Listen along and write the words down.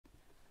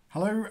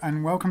Hello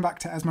and welcome back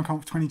to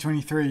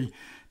ESMARConf2023.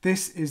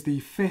 This is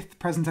the 5th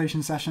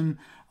presentation session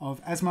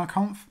of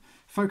ESMARConf,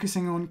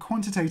 focusing on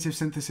quantitative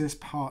synthesis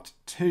part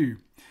 2.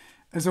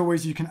 As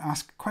always, you can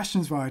ask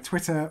questions via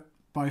Twitter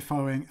by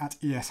following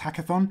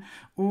 @ESHackathon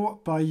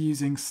or by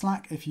using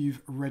Slack if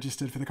you've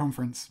registered for the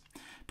conference.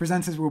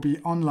 Presenters will be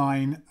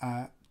online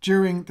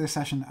during this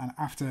session and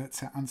after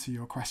to answer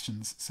your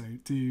questions, so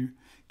do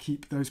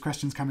keep those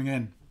questions coming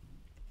in.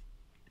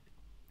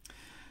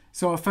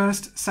 So our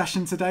first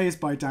session today is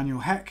by Daniel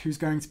Heck, who's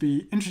going to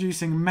be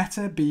introducing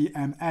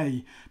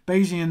metaBMA,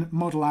 Bayesian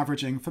model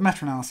averaging for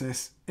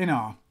meta-analysis in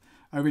R.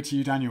 Over to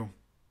you, Daniel.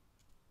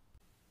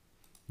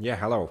 Yeah,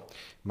 hello.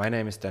 My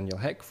name is Daniel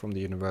Heck from the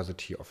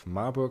University of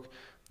Marburg.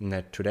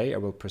 And today I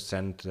will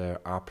present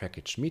the R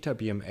package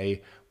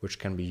metaBMA, which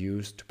can be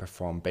used to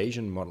perform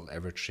Bayesian model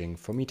averaging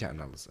for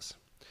meta-analysis.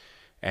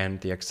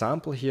 And the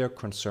example here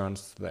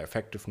concerns the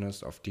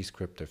effectiveness of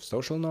descriptive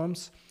social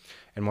norms,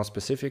 and more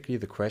specifically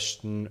the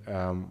question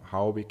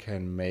how we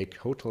can make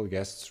hotel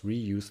guests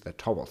reuse their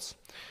towels.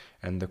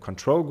 And the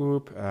control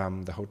group,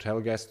 the hotel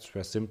guests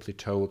were simply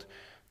told,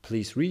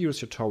 please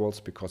reuse your towels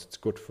because it's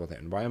good for the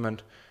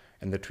environment.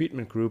 And the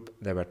treatment group,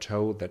 they were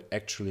told that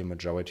actually a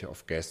majority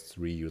of guests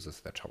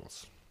reuses their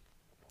towels.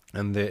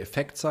 And the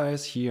effect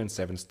size here in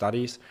 7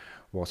 studies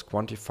was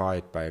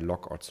quantified by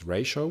log odds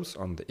ratios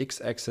on the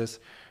x-axis,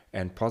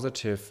 and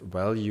positive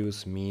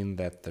values mean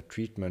that the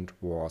treatment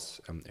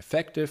was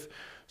effective,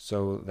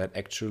 so that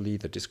actually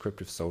the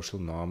descriptive social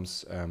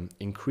norms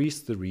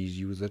increased the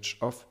reusage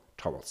of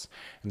towels.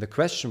 And the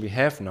question we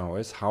have now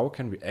is how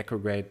can we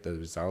aggregate the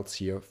results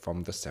here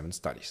from the 7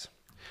 studies?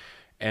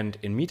 And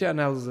in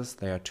meta-analysis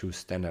there are 2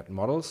 standard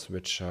models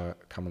which are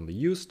commonly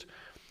used.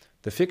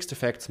 The fixed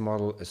effects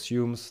model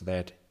assumes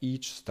that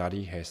each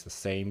study has the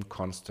same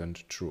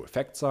constant true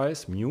effect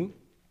size, mu,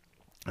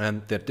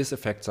 and that this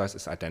effect size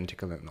is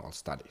identical in all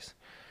studies.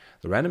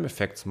 The random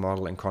effects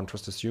model, in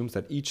contrast, assumes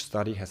that each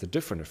study has a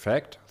different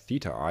effect,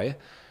 theta I,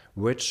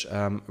 which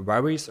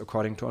varies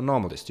according to a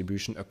normal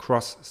distribution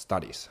across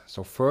studies.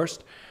 So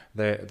first,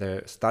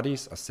 the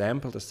studies are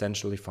sampled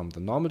essentially from the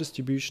normal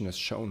distribution as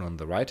shown on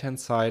the right-hand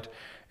side,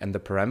 and the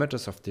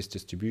parameters of this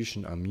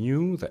distribution are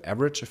mu, the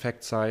average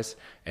effect size,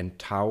 and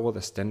tau,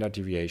 the standard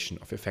deviation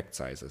of effect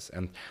sizes.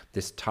 And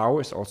this tau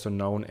is also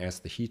known as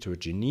the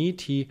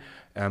heterogeneity.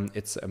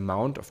 It's the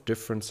amount of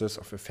differences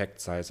of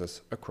effect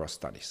sizes across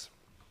studies.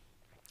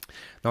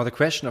 Now the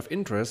question of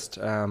interest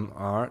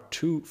are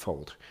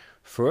twofold.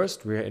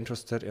 First, we are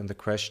interested in the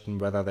question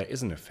whether there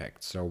is an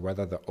effect, so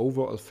whether the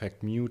overall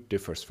effect mu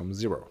differs from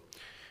 0.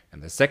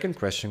 And the second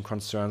question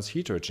concerns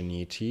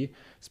heterogeneity,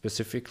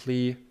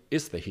 specifically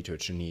is the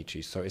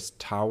heterogeneity, so is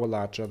tau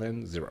larger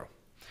than 0?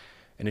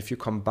 And if you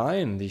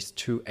combine these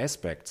 2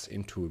 aspects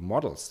into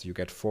models, you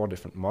get 4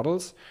 different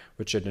models,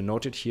 which are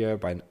denoted here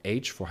by an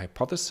H for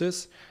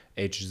hypothesis.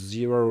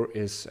 H0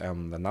 is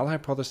the null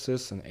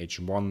hypothesis, and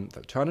H1 the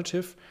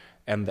alternative,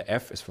 and the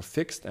F is for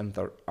fixed and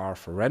the R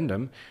for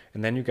random.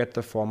 And then you get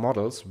the 4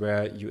 models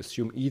where you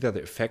assume either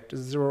the effect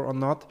is 0 or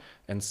not,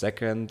 and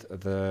second,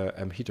 the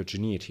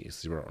heterogeneity is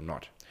 0 or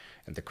not.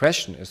 And the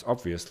question is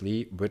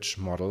obviously which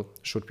model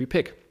should we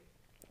pick?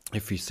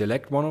 If we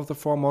select one of the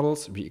 4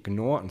 models, we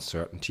ignore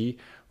uncertainty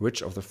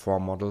which of the 4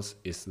 models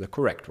is the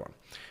correct one.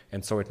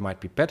 And so it might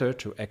be better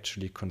to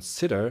actually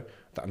consider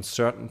the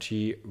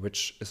uncertainty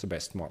which is the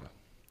best model.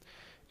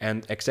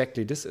 And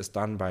exactly this is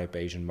done by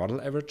Bayesian model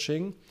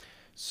averaging.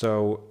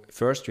 So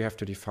first you have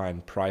to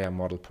define prior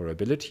model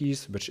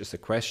probabilities, which is a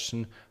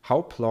question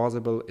how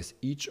plausible is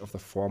each of the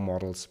 4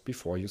 models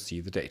before you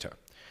see the data.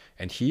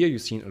 And here you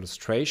see an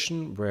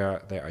illustration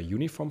where there are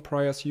uniform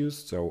priors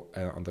used. So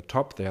on the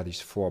top there are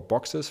these 4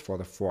 boxes for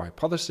the 4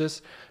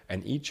 hypotheses,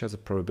 and each has a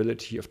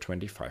probability of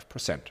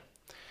 25%.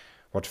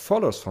 What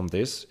follows from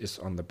this is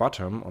on the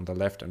bottom, on the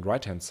left and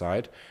right hand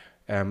side,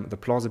 the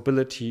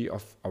plausibility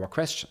of our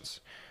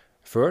questions.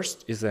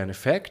 First, is there an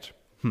effect?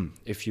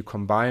 If you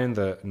combine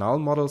the null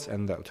models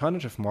and the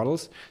alternative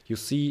models, you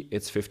see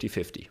it's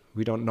 50-50.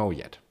 We don't know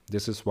yet.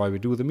 This is why we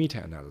do the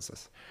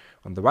meta-analysis.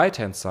 On the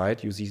right-hand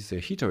side, you see the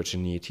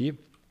heterogeneity,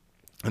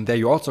 and there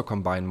you also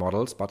combine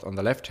models, but on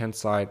the left-hand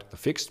side, the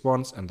fixed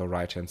ones, and the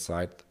right-hand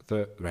side,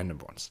 the random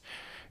ones.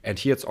 And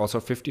here it's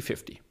also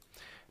 50-50.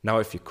 Now,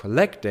 if you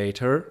collect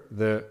data,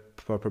 the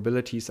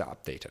probabilities are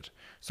updated.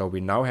 So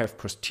we now have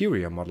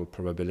posterior model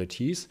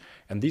probabilities,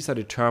 and these are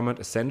determined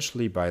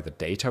essentially by the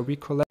data we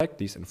collect.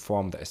 These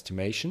inform the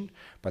estimation,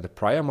 by the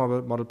prior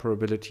model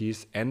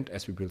probabilities, and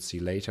as we will see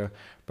later,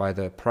 by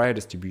the prior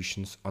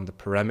distributions on the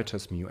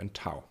parameters mu and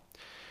tau.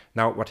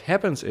 Now, what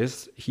happens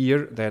is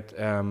here that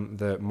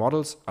the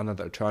models under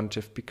the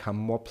alternative become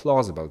more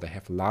plausible. They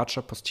have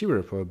larger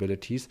posterior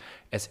probabilities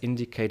as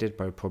indicated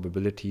by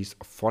probabilities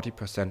of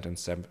 40% and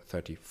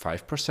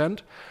 35%.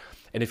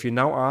 And if you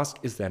now ask,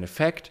 is there an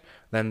effect,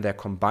 then their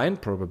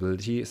combined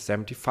probability is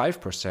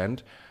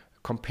 75%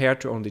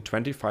 compared to only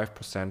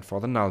 25% for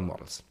the null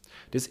models.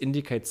 This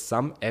indicates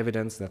some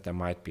evidence that there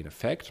might be an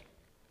effect.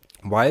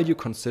 while you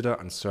consider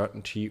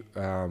uncertainty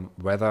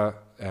whether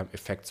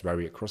effects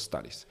vary across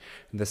studies.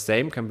 And the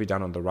same can be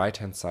done on the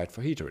right-hand side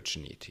for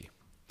heterogeneity.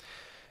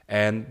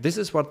 And this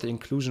is what the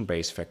inclusion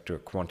Bayes factor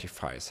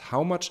quantifies.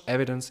 How much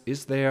evidence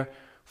is there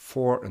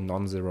for a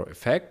non-zero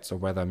effect, so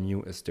whether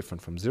mu is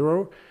different from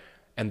 0.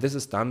 And this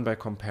is done by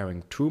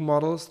comparing two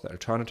models, the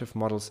alternative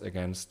models,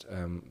 against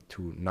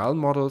two null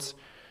models,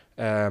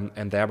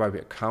 and thereby we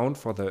account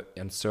for the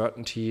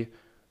uncertainty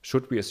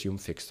should we assume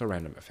fixed or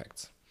random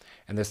effects.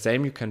 And the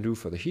same you can do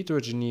for the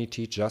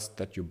heterogeneity, just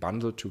that you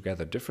bundle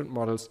together different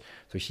models.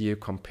 So here you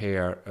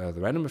compare the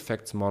random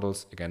effects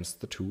models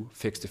against the two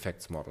fixed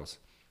effects models.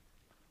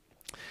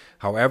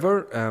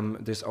 However,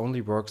 this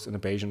only works in a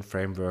Bayesian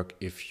framework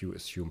if you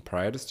assume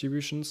prior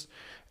distributions.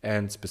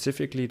 And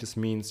specifically, this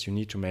means you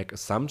need to make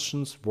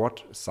assumptions.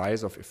 What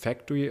size of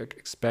effect do you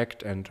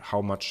expect and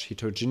how much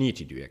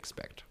heterogeneity do you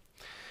expect?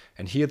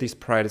 And here these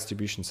prior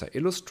distributions are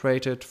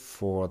illustrated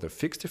for the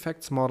fixed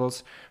effects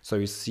models. So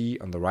you see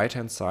on the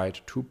right-hand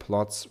side two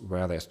plots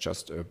where there's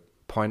just a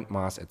point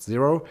mass at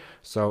 0.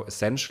 So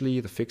essentially,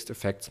 the fixed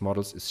effects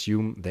models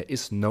assume there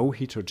is no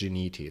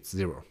heterogeneity, it's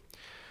 0.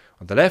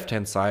 On the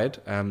left-hand side,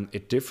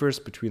 it differs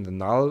between the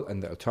null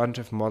and the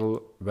alternative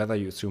model whether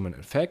you assume an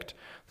effect.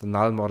 The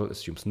null model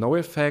assumes no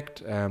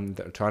effect.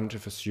 The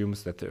alternative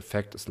assumes that the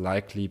effect is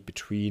likely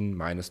between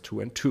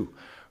 -2 and 2,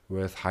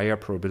 with higher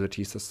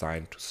probabilities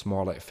assigned to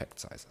smaller effect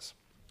sizes.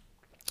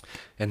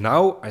 And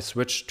now I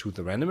switch to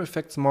the random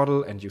effects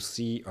model, and you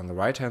see on the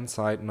right-hand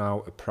side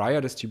now a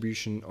prior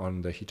distribution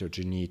on the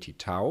heterogeneity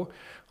tau,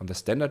 on the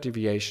standard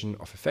deviation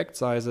of effect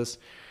sizes.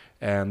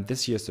 And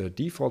this here is a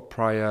default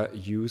prior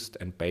used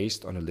and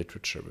based on a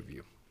literature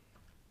review.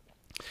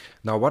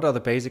 Now, what are the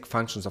basic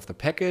functions of the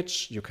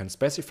package? You can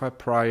specify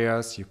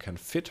priors, you can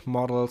fit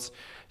models,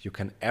 you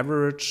can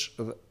average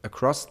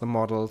across the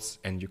models,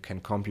 and you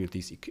can compute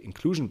these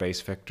inclusion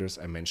Bayes factors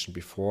I mentioned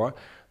before.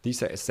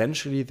 These are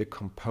essentially the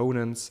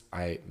components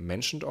I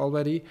mentioned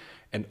already,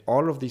 and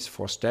all of these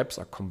 4 steps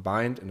are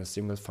combined in a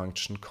single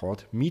function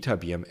called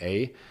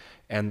metaBMA.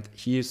 And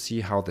here you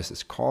see how this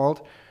is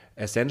called.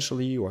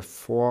 Essentially, you have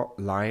 4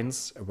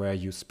 lines where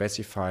you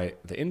specify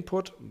the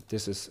input.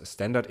 This is a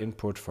standard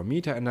input for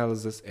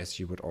meta-analysis, as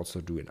you would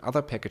also do in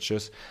other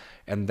packages.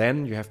 And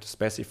then you have to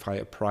specify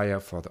a prior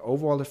for the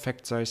overall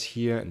effect size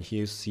here. And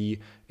here you see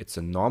it's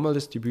a normal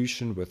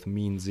distribution with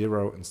mean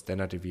 0 and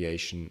standard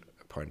deviation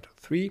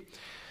 0.3,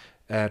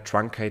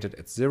 truncated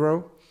at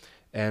 0.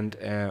 And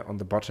on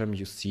the bottom,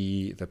 you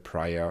see the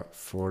prior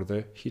for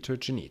the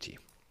heterogeneity.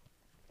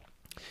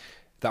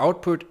 The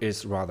output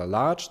is rather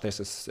large. There's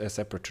a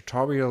separate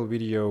tutorial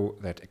video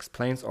that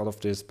explains all of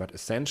this, but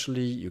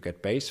essentially you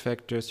get Bayes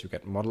factors, you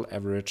get model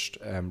averaged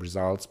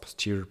results,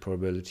 posterior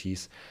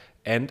probabilities,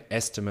 and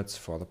estimates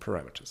for the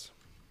parameters.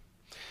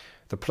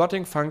 The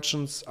plotting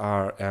functions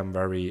are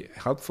very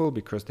helpful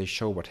because they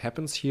show what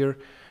happens here.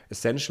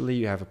 Essentially,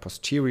 you have a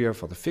posterior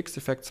for the fixed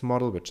effects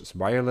model, which is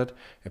violet,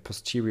 a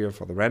posterior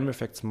for the random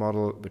effects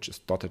model, which is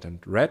dotted and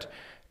red,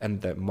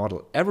 and the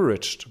model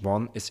averaged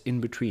one is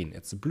in between.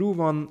 It's the blue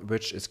one,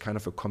 which is kind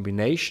of a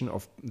combination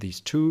of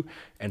these two,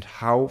 and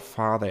how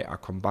far they are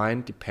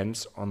combined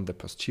depends on the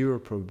posterior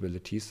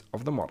probabilities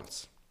of the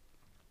models.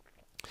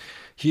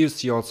 Here you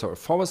see also a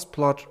forest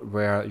plot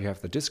where you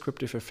have the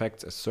descriptive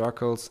effects as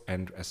circles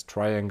and as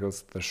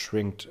triangles the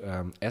shrinked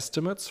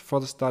estimates for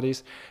the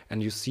studies,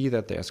 and you see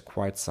that there's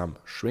quite some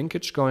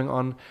shrinkage going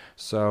on.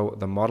 So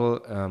the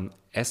model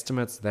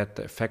estimates that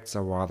the effects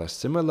are rather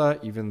similar,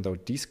 even though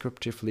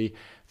descriptively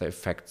the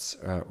effects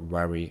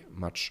vary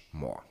much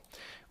more.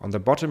 On the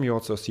bottom you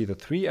also see the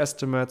 3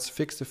 estimates,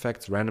 fixed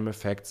effects, random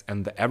effects,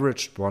 and the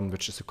averaged one,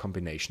 which is a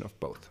combination of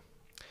both.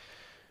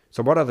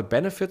 So what are the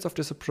benefits of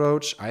this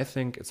approach? I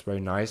think it's very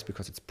nice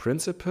because it's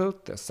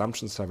principled, the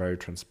assumptions are very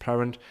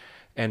transparent,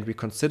 and we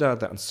consider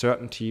the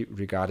uncertainty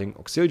regarding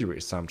auxiliary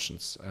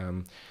assumptions.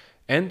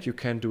 And you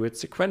can do it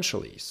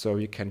sequentially. So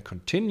you can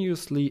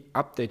continuously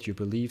update your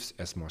beliefs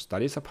as more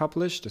studies are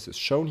published. This is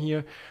shown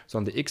here. So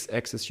on the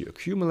x-axis, you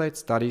accumulate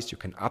studies, you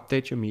can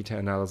update your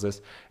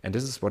meta-analysis. And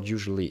this is what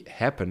usually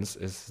happens,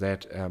 is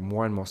that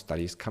more and more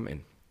studies come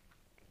in.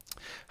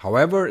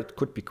 However, it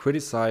could be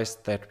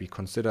criticized that we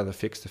consider the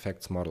fixed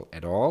effects model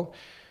at all.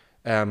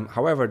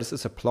 However, this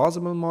is a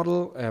plausible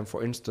model.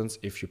 For instance,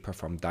 if you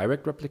perform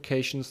direct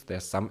replications,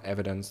 there's some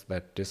evidence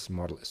that this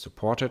model is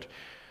supported.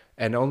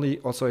 And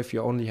also if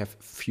you only have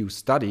few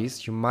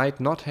studies, you might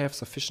not have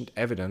sufficient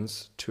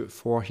evidence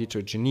for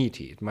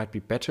heterogeneity. It might be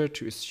better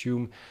to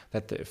assume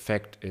that the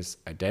effect is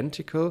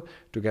identical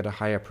to get a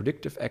higher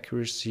predictive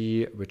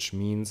accuracy, which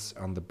means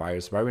on the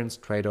bias-variance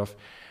trade-off,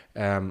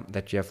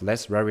 that you have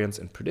less variance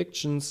in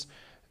predictions,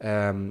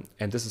 and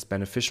this is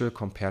beneficial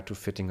compared to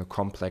fitting a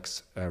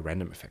complex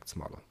random effects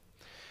model.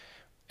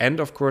 And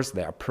of course,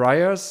 there are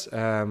priors.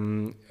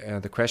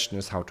 The question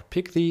is how to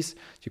pick these.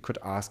 You could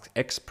ask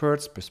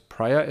experts with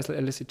prior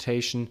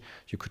elicitation.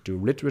 You could do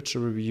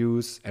literature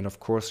reviews. And of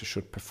course, you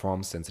should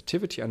perform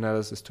sensitivity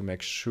analysis to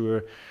make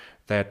sure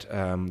that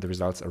the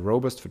results are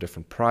robust for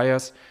different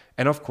priors.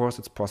 And of course,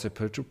 it's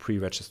possible to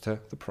pre-register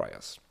the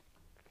priors.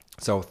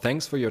 So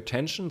thanks for your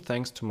attention.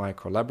 Thanks to my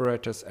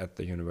collaborators at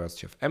the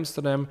University of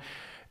Amsterdam.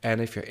 And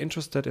if you're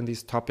interested in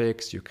these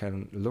topics, you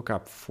can look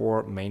up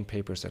 4 main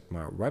papers at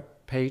my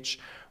webpage.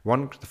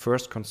 The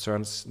first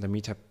concerns the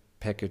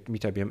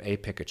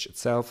metaBMA package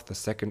itself. The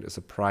second is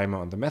a primer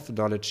on the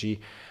methodology.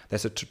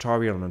 There's a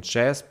tutorial on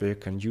JS, where you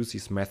can use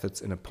these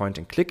methods in a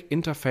point-and-click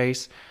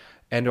interface.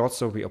 And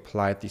also we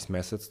applied these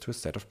methods to a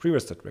set of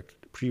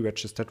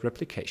pre-registered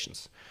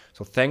replications.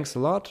 So thanks a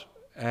lot,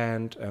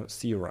 and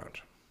see you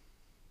around.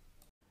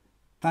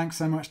 Thanks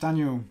so much,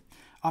 Daniel.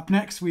 Up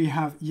next, we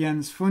have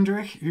Jens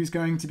Fuenderich, who's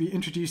going to be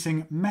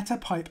introducing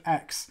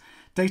MetaPipeX,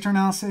 data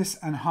analysis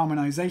and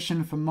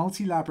harmonization for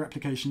multi-lab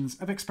replications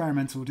of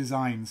experimental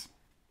designs.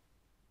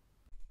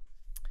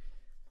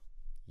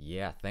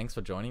 Yeah, thanks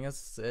for joining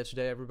us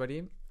today,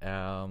 everybody.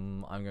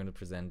 I'm going to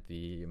present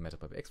the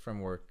MetaPipeX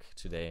framework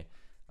today,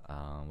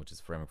 which is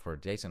a framework for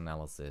data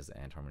analysis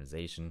and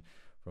harmonization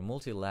for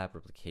multi-lab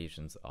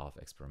replications of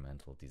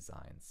experimental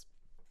designs.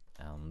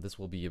 This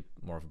will be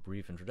more of a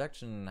brief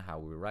introduction, how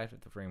we arrived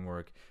at the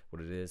framework,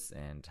 what it is,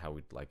 and how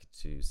we'd like it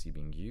to see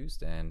being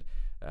used. And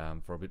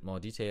for a bit more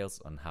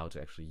details on how to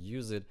actually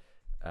use it,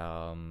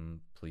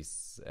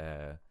 please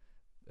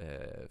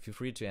feel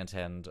free to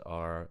attend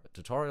our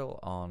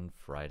tutorial on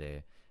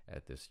Friday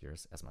at this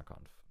year's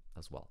ESMARConf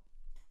as well.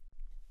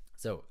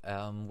 So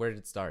where did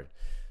it start?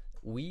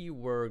 We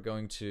were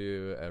going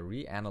to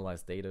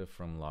reanalyze data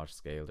from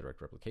large-scale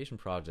direct replication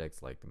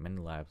projects like the many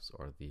labs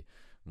or the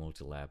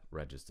multi-lab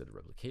registered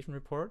replication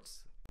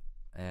reports,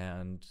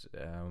 and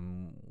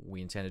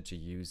we intended to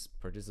use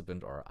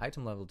participant or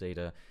item level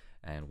data,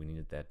 and we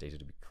needed that data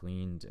to be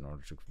cleaned in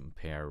order to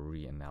compare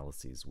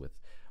reanalyses with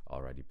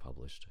already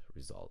published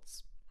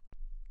results.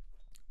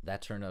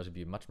 That turned out to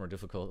be much more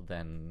difficult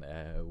than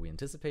we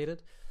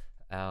anticipated,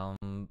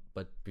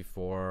 but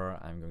before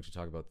I'm going to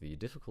talk about the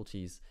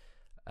difficulties,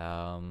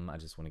 I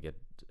just want to get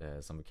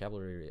some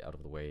vocabulary out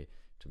of the way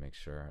to make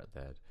sure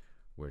that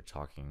we're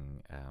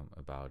talking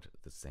about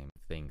the same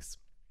things.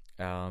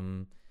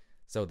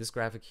 So this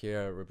graphic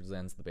here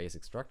represents the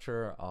basic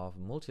structure of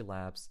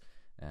multi-labs,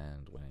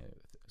 and when I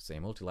say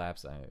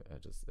multi-labs, I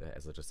just,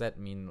 as I just said,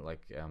 mean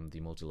like the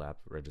multi-lab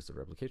registered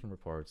replication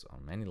reports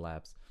on many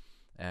labs,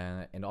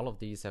 and all of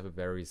these have a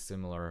very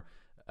similar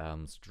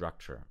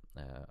structure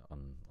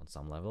on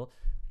some level,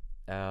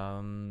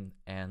 and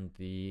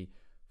the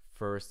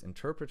first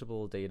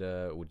interpretable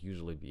data would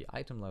usually be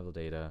item level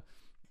data,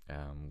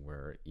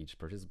 where each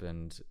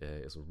participant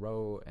is a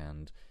row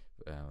and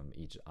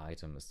each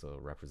item is still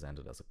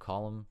represented as a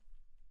column.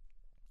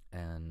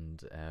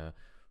 And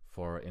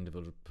for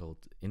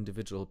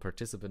individual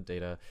participant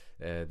data,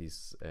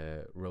 these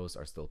rows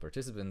are still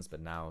participants, but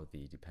now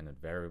the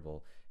dependent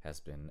variable has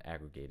been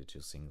aggregated to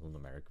a single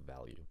numeric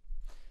value.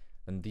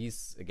 And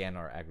these, again,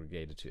 are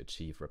aggregated to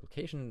achieve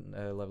replication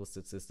level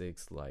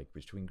statistics like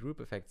between group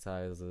effect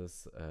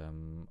sizes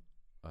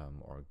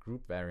or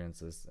group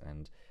variances,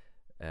 and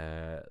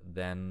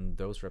then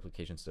those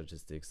replication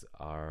statistics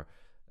are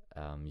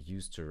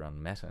used to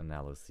run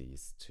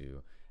meta-analyses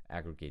to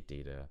aggregate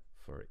data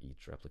for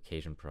each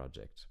replication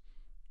project.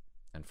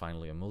 And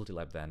finally, a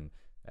multi-lab then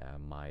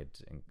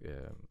might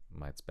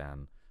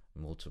span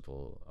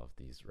multiple of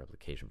these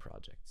replication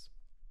projects.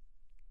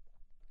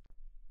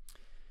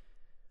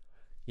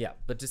 Yeah,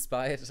 but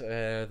despite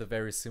the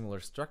very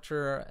similar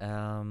structure,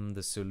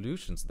 the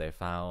solutions they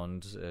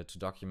found to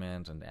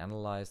document and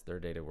analyze their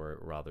data were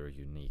rather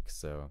unique.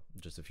 So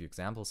just a few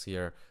examples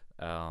here.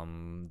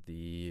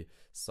 The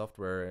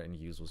software in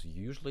use was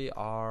usually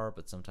R,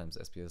 but sometimes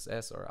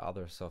SPSS or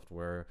other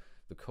software.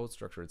 The code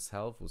structure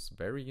itself was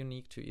very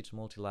unique to each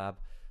multi-lab.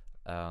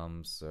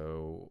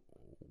 So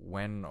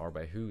when or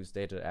by whose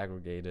data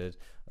aggregated,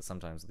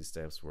 sometimes these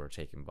steps were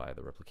taken by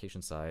the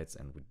replication sites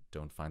and we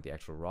don't find the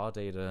actual raw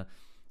data.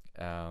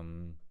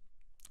 And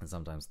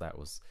sometimes that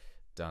was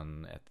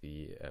done at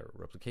the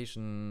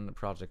replication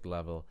project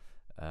level.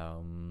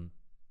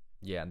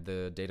 Yeah, and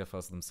the data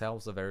files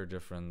themselves are very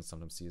different,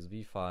 sometimes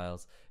CSV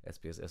files,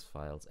 SPSS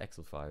files,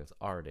 Excel files,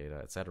 R data,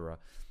 etc.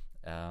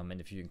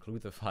 And if you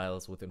include the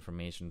files with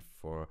information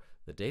for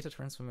the data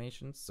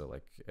transformations, so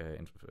like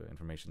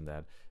information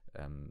that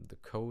the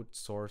code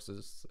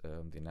sources,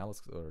 the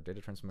analysis or data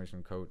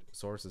transformation code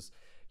sources,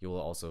 you will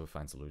also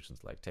find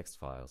solutions like text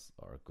files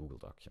or Google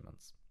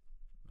documents,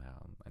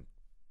 and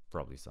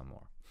probably some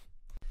more.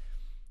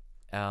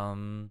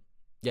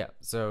 Yeah,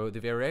 so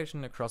the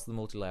variation across the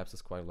multi-labs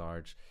is quite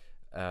large.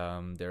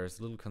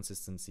 There's little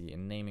consistency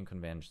in naming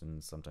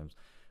conventions. Sometimes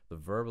the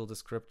verbal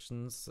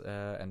descriptions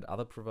and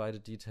other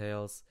provided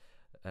details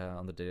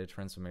on the data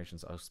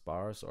transformations are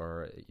sparse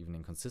or even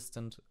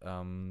inconsistent.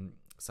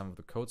 Some of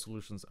the code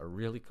solutions are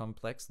really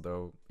complex,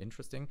 though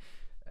interesting,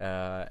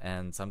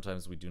 and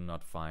sometimes we do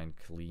not find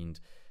cleaned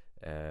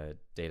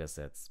data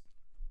sets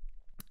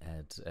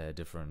at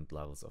different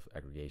levels of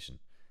aggregation.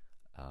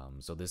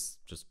 So this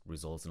just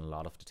results in a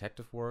lot of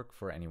detective work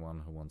for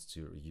anyone who wants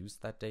to use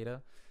that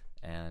data,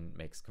 and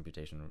makes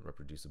computational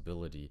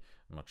reproducibility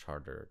much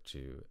harder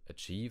to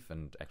achieve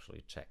and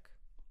actually check.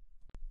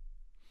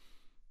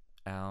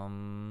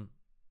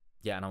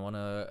 Yeah, and I want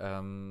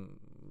to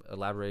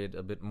elaborate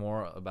a bit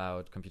more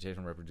about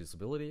computational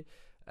reproducibility.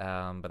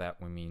 By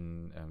that we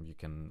mean you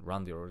can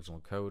run the original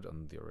code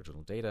on the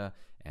original data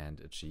and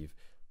achieve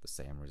the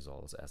same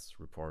results as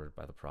reported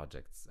by the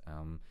projects.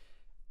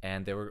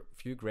 And there were a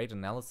few great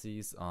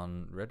analyses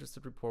on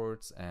registered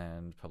reports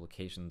and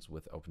publications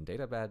with open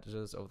data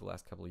badges over the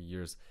last couple of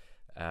years.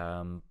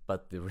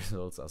 But the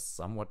results are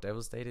somewhat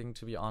devastating,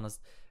 to be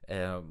honest,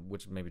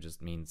 which maybe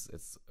just means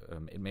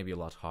it may be a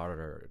lot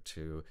harder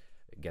to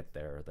get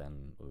there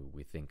than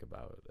we think.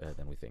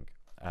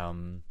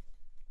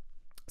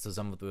 So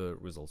some of the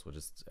results were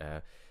just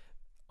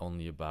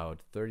only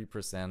about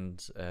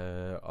 30%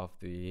 of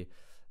the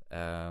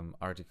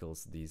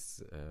articles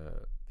these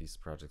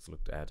projects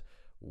looked at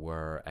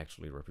were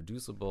actually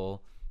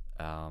reproducible.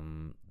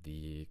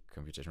 The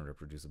computational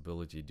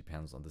reproducibility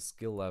depends on the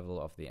skill level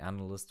of the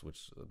analyst,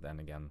 which then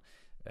again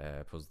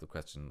poses the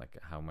question like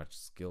how much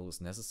skill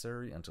is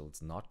necessary until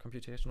it's not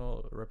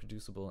computational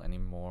reproducible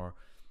anymore.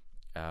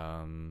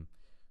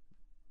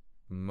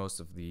 Most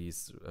of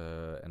these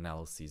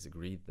analyses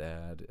agreed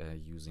that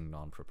using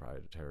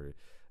non-proprietary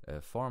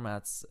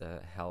formats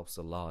helps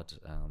a lot,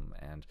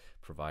 and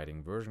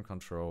providing version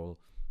control.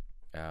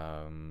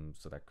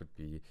 So that could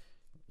be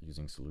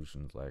using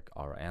solutions like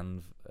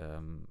RN,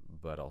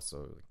 but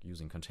also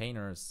using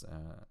containers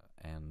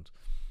and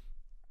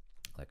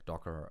like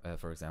Docker,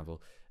 for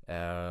example,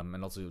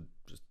 and also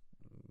just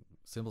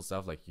simple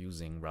stuff like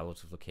using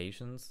relative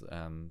locations.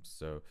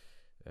 So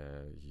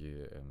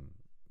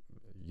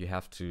you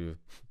have to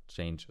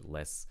change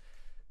less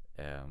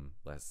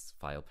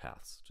file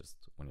paths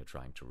just when you're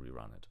trying to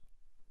rerun it.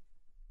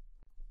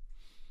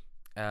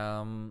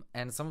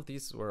 And some of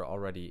these were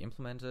already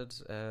implemented.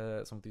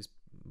 Some of these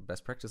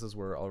best practices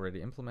were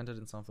already implemented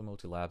in some of the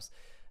multi-labs.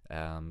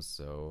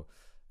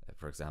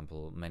 For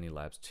example, many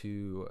labs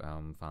too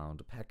found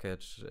a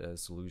package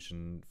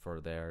solution for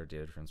their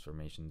data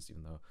transformations,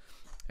 even though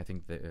I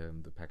think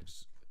the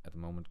package at the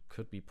moment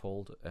could be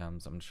pulled, so I'm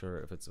not sure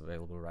if it's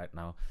available right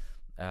now.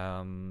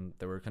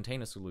 There were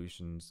container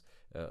solutions,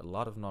 a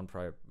lot of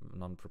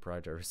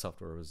non-proprietary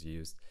software was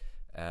used,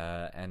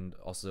 and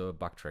also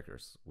bug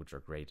trackers, which are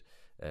great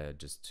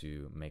just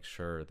to make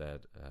sure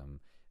that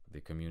the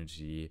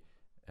community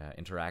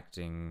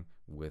interacting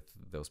with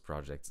those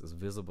projects is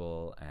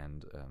visible,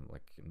 and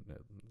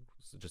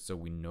just so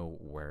we know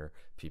where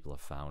people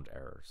have found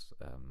errors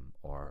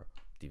or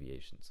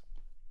deviations.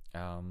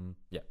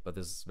 But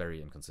this is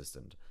very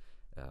inconsistent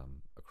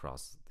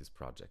across these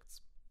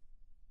projects.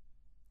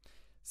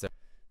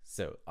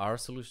 So our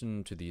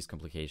solution to these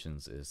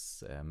complications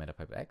is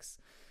MetaPipeX.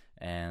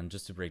 And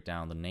just to break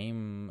down the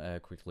name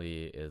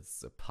quickly,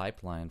 it's a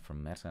pipeline for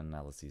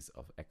meta-analyses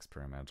of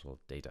experimental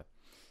data.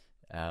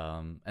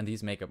 And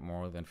these make up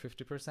more than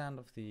 50%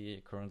 of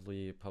the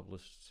currently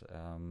published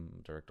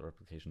direct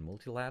replication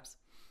multi-labs.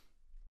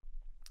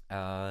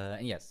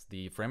 And yes,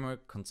 the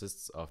framework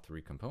consists of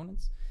 3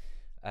 components.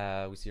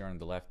 We see on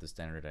the left the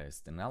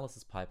standardized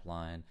analysis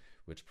pipeline,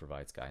 which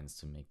provides guidance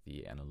to make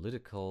the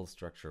analytical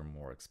structure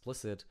more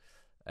explicit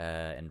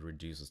and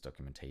reduces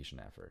documentation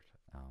effort.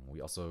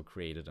 We also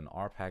created an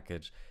R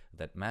package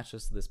that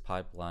matches this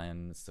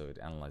pipeline, so it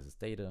analyzes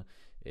data,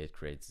 it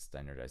creates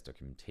standardized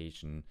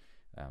documentation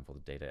for the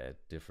data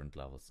at different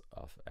levels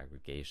of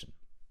aggregation.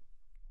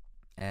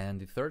 And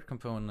the third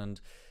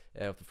component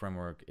of the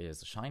framework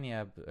is a Shiny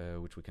app,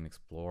 which we can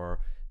explore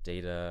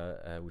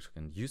data, which we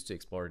can use to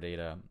explore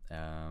data,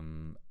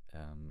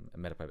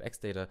 MetaPipeX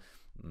data.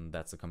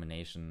 That's a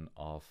combination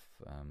of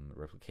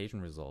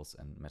replication results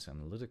and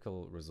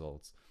meta-analytical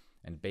results,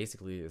 and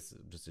basically is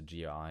just a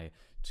GUI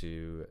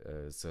to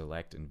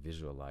select and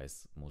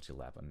visualize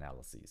multi-lab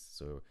analyses.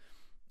 So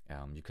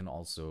you can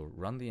also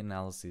run the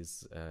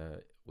analyses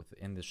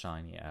within the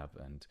Shiny app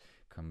and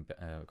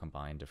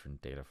combine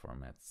different data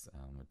formats.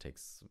 It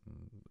takes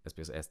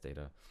SPSS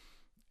data,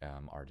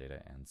 R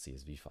data, and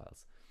CSV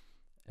files.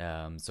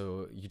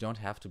 So you don't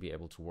have to be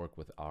able to work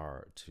with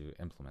R to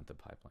implement the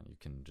pipeline. You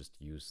can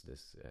just use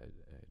this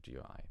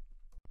GUI.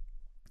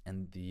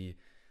 And the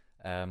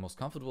most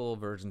comfortable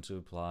version to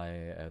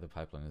apply the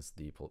pipeline is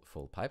the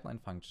full pipeline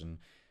function,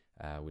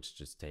 which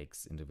just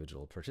takes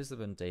individual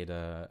participant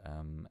data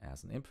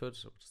as an input,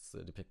 which is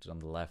depicted on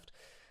the left.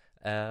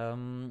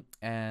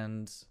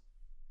 And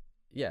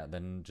yeah,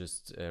 then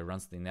just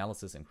runs the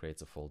analysis and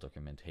creates a full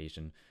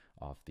documentation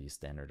of the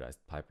standardized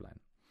pipeline.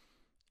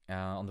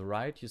 On the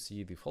right, you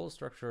see the folder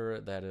structure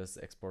that is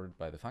exported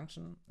by the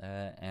function,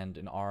 and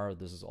in R,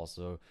 this is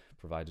also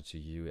provided to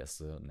you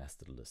as a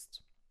nested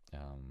list.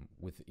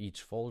 With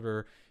each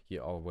folder,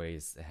 you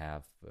always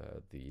have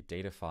the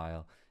data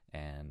file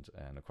and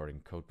an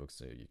according codebook,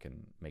 so you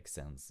can make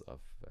sense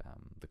of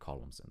the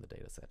columns in the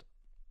data set.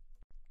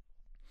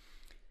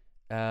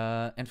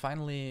 And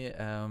finally,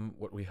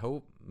 what we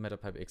hope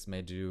MetaPipeX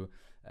may do,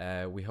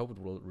 we hope it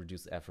will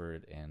reduce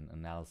effort in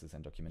analysis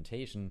and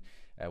documentation.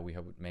 We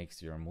hope it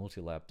makes your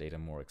multi-lab data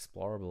more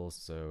explorable,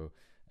 so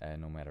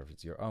no matter if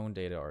it's your own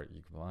data or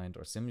you combined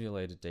or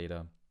simulated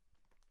data,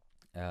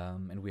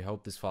 And we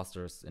hope this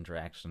fosters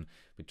interaction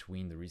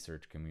between the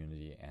research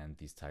community and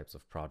these types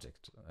of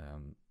projects.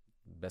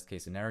 Best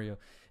case scenario,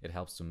 it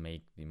helps to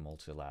make the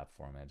multi-lab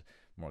format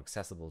more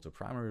accessible to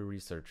primary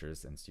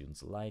researchers and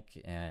students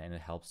alike, and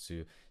it helps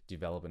to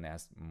develop and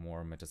ask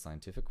more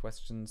meta-scientific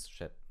questions,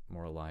 shed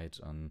more light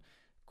on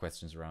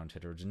questions around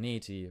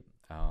heterogeneity.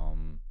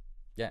 And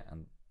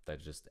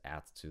that just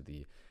adds to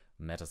the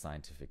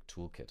meta-scientific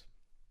toolkit.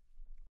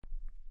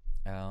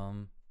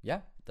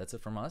 That's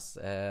it from us,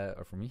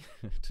 or from me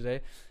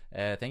today.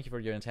 Thank you for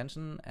your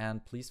attention,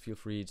 and please feel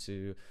free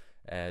to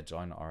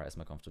join our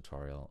ESMARConf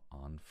tutorial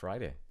on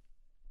Friday.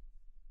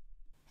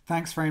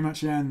 Thanks very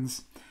much,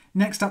 Jens.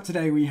 Next up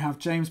today, we have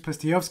James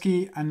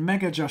Pustejovsky and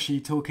Megha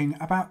Joshi talking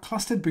about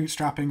clustered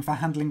bootstrapping for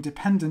handling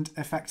dependent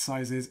effect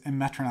sizes in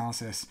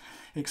meta-analysis,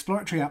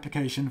 exploratory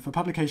application for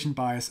publication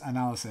bias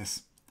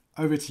analysis.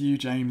 Over to you,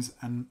 James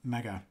and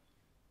Megha.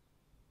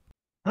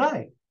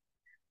 Hi.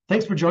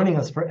 Thanks for joining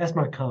us for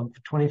ESMARConf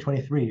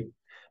 2023.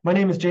 My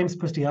name is James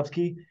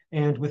Pustejovsky,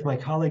 and with my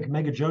colleague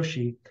Megha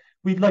Joshi,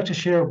 we'd like to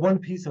share one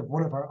piece of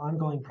one of our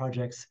ongoing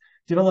projects,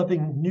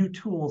 developing new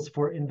tools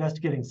for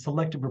investigating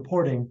selective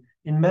reporting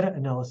in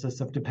meta-analysis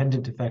of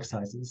dependent effect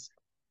sizes.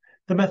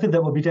 The method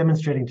that we'll be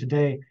demonstrating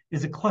today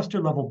is a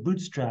cluster-level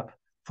bootstrap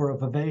for a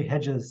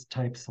Vevey-Hedges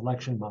type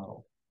selection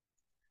model.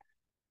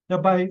 Now,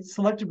 by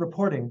selective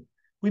reporting,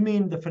 we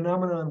mean the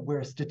phenomenon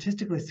where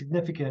statistically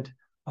significant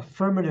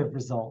affirmative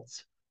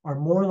results are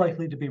more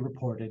likely to be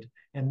reported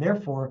and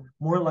therefore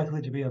more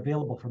likely to be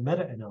available for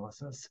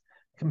meta-analysis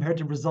compared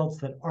to results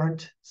that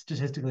aren't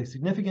statistically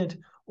significant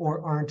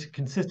or aren't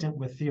consistent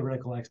with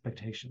theoretical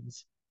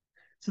expectations.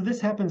 So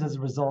this happens as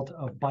a result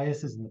of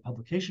biases in the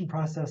publication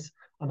process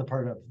on the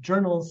part of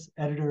journals,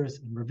 editors,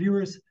 and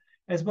reviewers,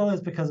 as well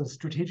as because of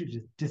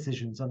strategic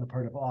decisions on the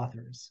part of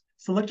authors.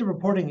 Selective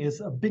reporting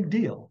is a big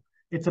deal.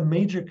 It's a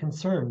major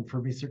concern for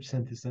research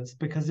synthesis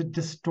because it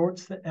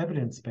distorts the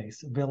evidence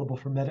base available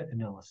for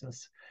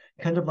meta-analysis,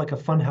 kind of like a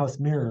funhouse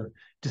mirror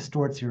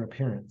distorts your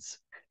appearance.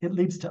 It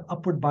leads to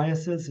upward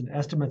biases in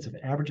estimates of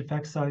average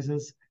effect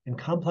sizes and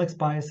complex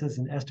biases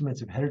in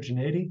estimates of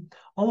heterogeneity,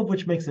 all of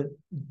which makes it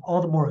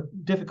all the more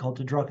difficult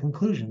to draw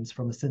conclusions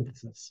from a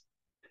synthesis.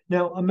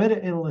 Now, a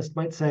meta-analyst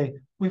might say,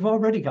 we've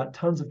already got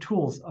tons of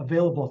tools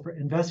available for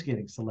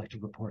investigating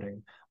selective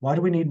reporting. Why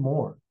do we need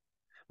more?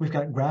 We've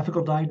got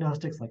graphical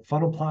diagnostics like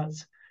funnel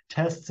plots,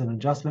 tests and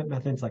adjustment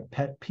methods like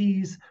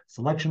PET-Ps,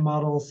 selection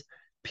models,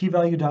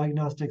 p-value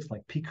diagnostics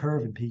like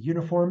p-curve and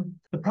p-uniform.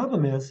 The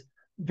problem is,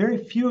 very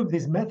few of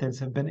these methods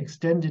have been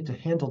extended to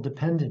handle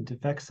dependent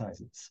effect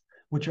sizes,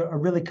 which are a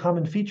really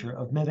common feature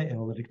of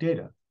meta-analytic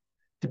data.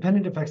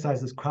 Dependent effect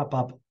sizes crop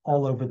up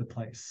all over the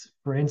place.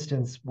 For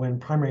instance, when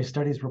primary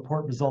studies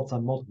report results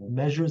on multiple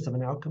measures of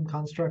an outcome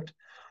construct,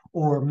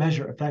 or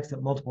measure effects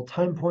at multiple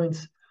time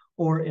points,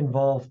 or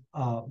involve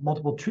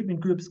multiple treatment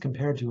groups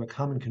compared to a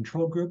common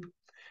control group.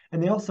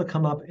 And they also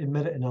come up in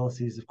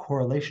meta-analyses of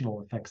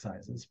correlational effect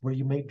sizes, where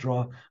you may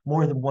draw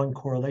more than one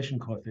correlation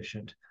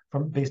coefficient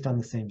based on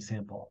the same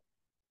sample.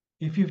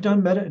 If you've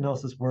done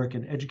meta-analysis work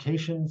in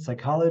education,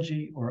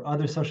 psychology, or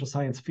other social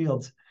science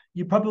fields,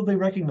 you probably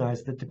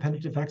recognize that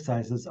dependent effect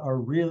sizes are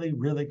really,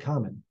 really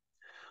common.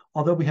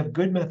 Although we have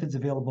good methods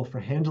available for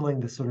handling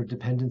this sort of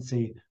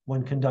dependency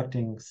when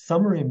conducting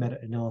summary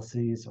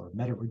meta-analyses or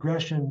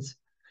meta-regressions,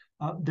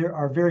 there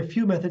are very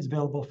few methods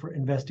available for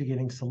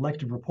investigating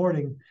selective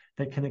reporting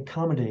that can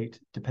accommodate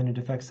dependent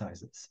effect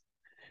sizes.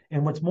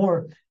 And what's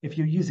more, if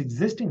you use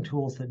existing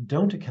tools that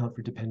don't account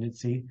for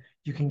dependency,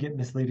 you can get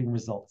misleading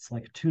results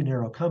like too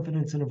narrow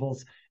confidence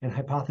intervals and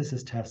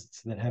hypothesis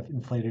tests that have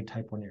inflated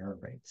type 1 error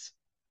rates.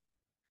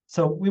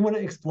 So we want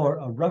to explore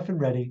a rough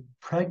and ready,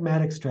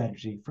 pragmatic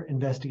strategy for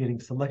investigating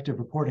selective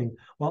reporting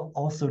while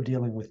also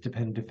dealing with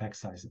dependent effect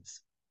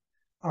sizes.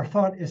 Our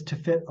thought is to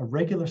fit a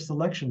regular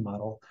selection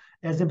model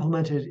as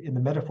implemented in the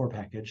metaphor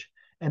package,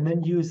 and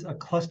then use a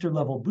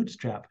cluster-level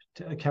bootstrap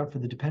to account for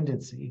the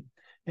dependency.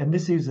 And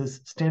this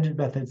uses standard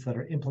methods that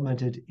are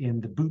implemented in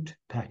the boot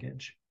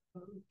package.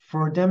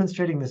 For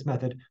demonstrating this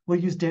method, we'll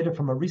use data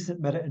from a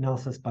recent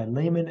meta-analysis by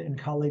Lehman and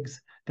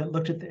colleagues that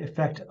looked at the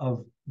effect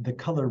of the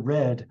color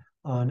red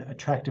on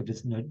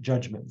attractiveness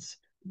judgments.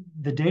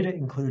 The data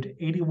include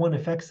 81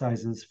 effect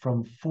sizes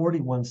from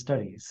 41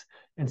 studies,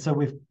 and so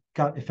we've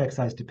got effect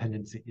size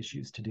dependency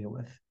issues to deal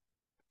with.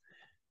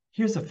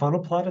 Here's a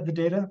funnel plot of the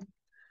data.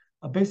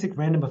 A basic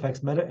random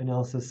effects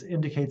meta-analysis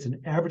indicates an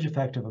average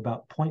effect of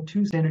about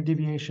 0.2 standard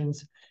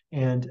deviations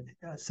and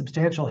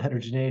substantial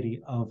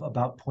heterogeneity of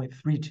about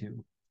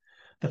 0.32.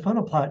 The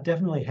funnel plot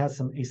definitely has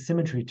some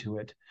asymmetry to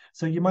it,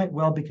 so you might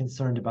well be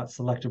concerned about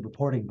selective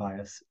reporting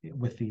bias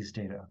with these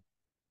data.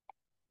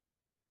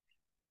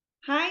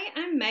 Hi,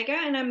 I'm Megha,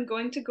 and I'm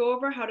going to go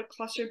over how to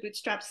cluster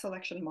bootstrap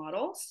selection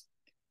models.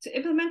 To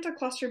implement a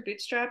cluster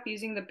bootstrap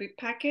using the boot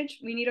package,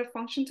 we need a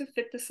function to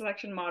fit the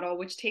selection model,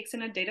 which takes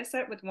in a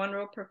dataset with one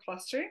row per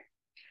cluster.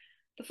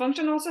 The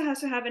function also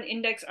has to have an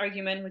index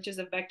argument, which is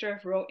a vector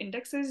of row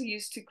indexes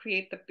used to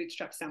create the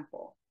bootstrap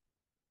sample.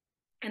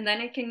 And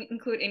then it can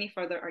include any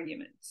further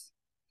arguments.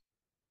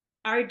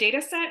 Our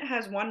data set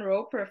has one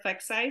row per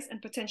effect size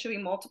and potentially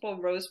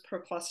multiple rows per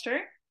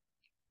cluster.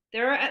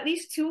 There are at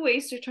least 2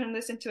 ways to turn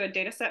this into a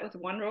data set with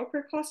one row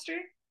per cluster.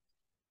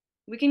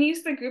 We can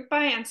use the group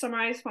by and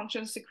summarize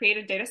functions to create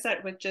a data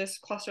set with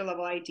just cluster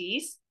level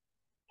IDs.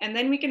 And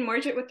then we can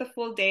merge it with the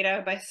full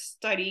data by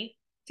study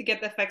to get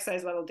the effect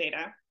size level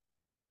data.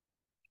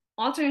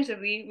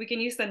 Alternatively, we can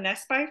use the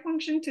nest by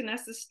function to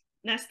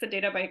nest the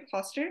data by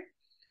cluster.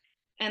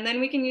 And then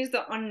we can use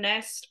the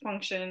unnest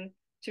function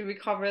to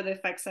recover the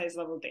effect size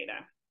level data.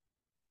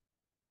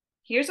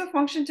 Here's a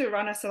function to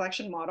run a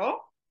selection model.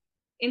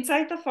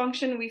 Inside the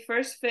function, we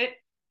first fit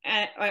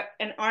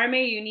an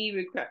RMA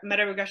uni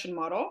meta regression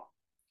model.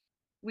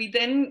 We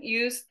then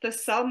use the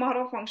cell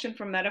model function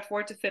from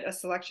metaphor to fit a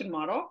selection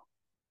model.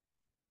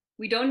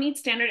 We don't need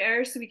standard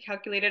errors to be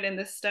calculated in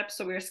this step,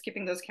 so we're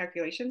skipping those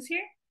calculations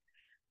here,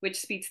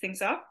 which speeds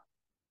things up.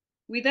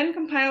 We then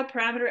compile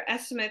parameter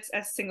estimates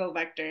as single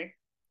vector.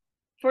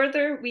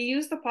 Further, we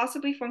use the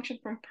possibly function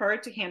from per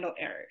to handle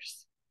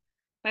errors.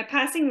 By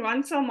passing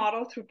run cell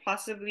model through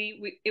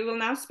possibly, it will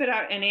now spit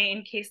out NA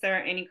in case there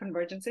are any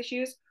convergence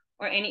issues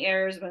or any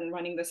errors when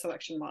running the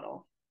selection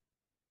model.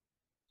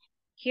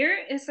 Here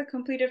is a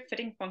completed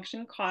fitting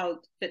function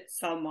called fit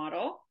cell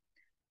model.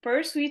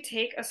 First, we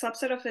take a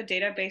subset of the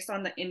data based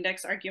on the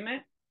index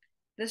argument.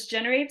 This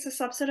generates a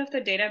subset of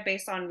the data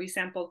based on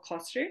resampled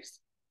clusters.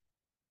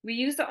 We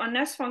use the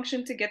unnest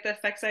function to get the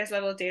effect size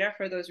level data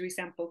for those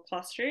resampled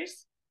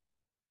clusters.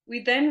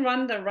 We then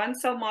run the run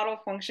cell model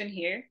function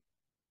here.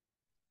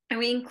 And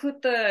we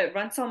include the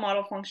run cell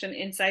model function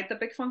inside the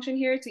big function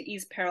here to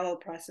ease parallel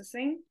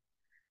processing.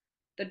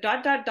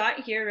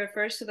 The ... here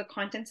refers to the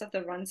contents of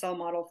the run cell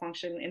model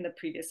function in the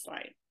previous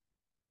slide.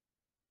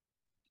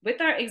 With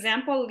our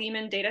example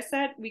Lehman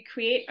dataset, we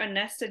create a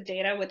nested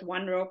data with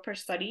one row per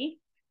study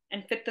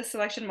and fit the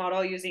selection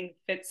model using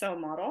fit cell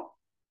model.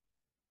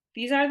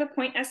 These are the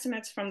point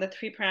estimates from the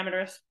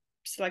 3-parameter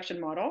selection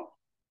model.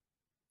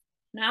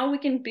 Now we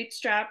can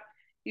bootstrap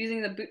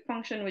using the boot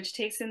function, which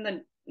takes in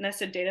the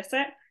nested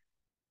dataset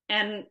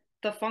and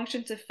the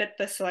function to fit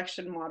the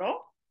selection model,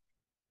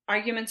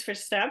 arguments for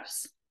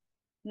steps,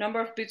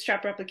 number of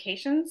bootstrap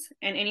replications,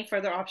 and any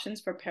further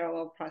options for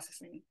parallel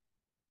processing.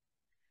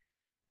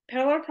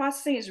 Parallel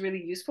processing is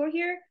really useful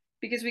here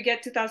because we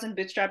get 2,000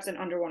 bootstraps in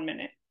under 1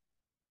 minute.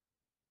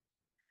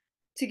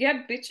 To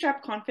get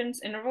bootstrap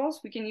confidence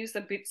intervals, we can use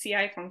the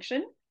bootci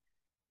function,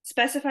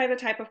 specify the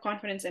type of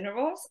confidence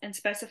intervals, and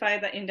specify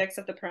the index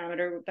of the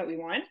parameter that we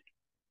want.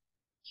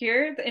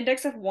 Here, the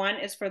index of 1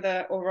 is for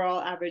the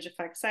overall average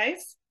effect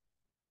size,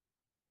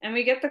 and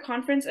we get the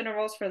confidence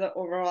intervals for the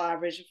overall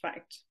average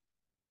effect.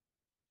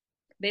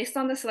 Based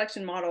on the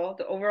selection model,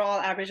 the overall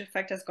average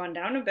effect has gone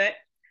down a bit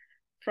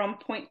from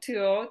 0.20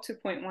 to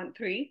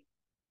 0.13,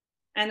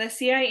 and the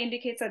CI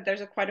indicates that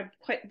there's quite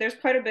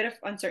a bit of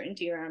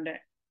uncertainty around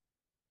it.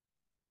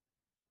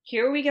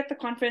 Here we get the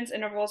confidence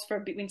intervals for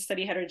between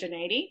study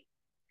heterogeneity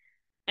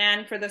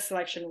and for the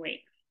selection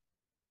weight.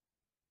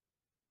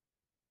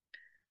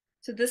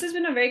 So this has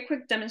been a very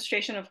quick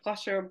demonstration of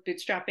cluster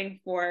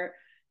bootstrapping for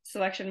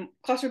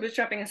cluster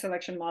bootstrapping a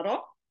selection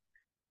model.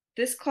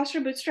 This cluster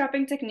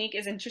bootstrapping technique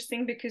is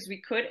interesting because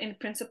we could, in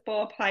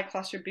principle, apply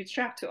cluster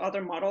bootstrap to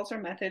other models or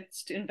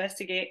methods to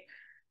investigate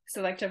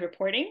selective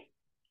reporting.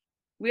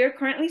 We are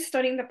currently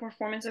studying the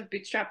performance of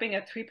bootstrapping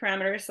a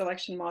 3-parameter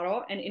selection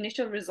model, and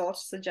initial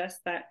results suggest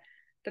that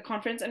the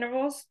confidence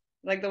intervals,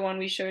 like the one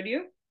we showed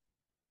you,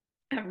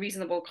 have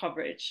reasonable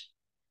coverage.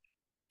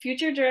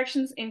 Future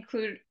directions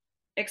include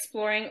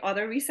exploring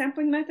other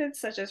resampling methods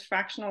such as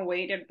fractional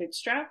weighted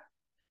bootstrap,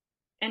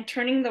 and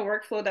turning the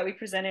workflow that we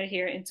presented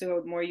here into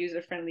a more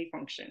user-friendly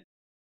function.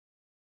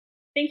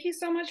 Thank you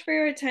so much for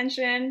your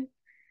attention,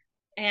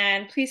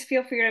 and please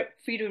feel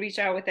free to reach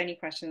out with any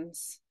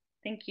questions.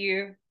 Thank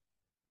you.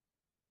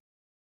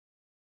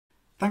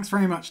 Thanks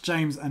very much,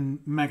 James and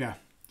Megha.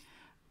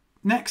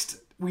 Next,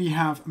 we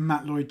have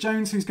Matt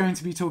Lloyd-Jones, who's going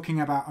to be talking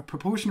about a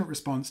proportionate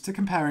response to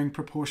comparing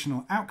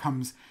proportional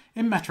outcomes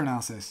in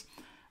meta-analysis.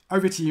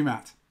 Over to you,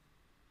 Matt.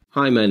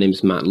 Hi, my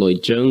name's Matt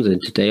Lloyd-Jones,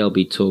 and today I'll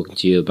be talking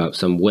to you about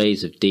some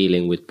ways of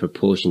dealing with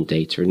proportion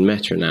data in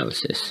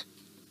meta-analysis.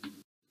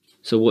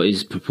 So what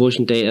is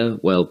proportion data?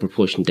 Well,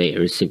 proportion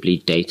data is simply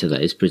data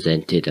that is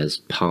presented as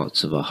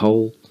parts of a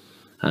whole.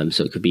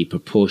 So it could be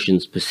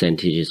proportions,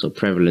 percentages, or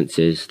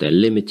prevalences. They're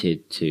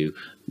limited to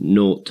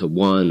 0 to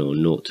 1 or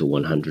 0 to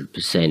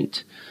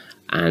 100%.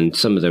 And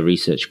some of the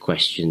research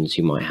questions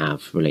you might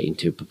have relating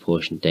to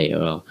proportion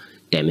data are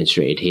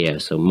demonstrated here.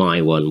 So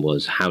my one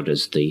was, how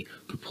does the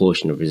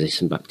proportion of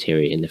resistant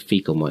bacteria in the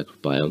fecal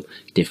microbiome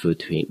differ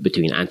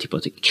between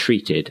antibiotic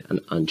treated and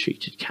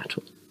untreated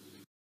cattle?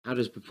 How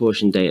does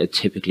proportion data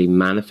typically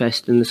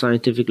manifest in the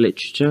scientific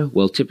literature?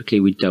 Well, typically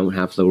we don't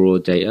have the raw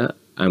data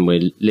and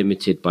we're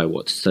limited by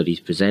what studies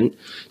present.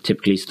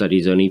 Typically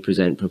studies only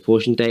present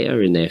proportion data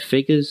in their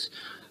figures.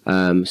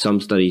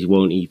 Some studies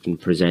won't even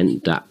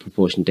present that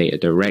proportion data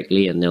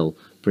directly, and they'll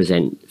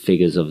present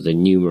figures of the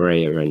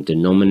numerator and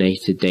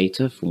denominator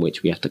data from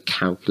which we have to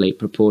calculate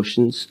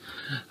proportions.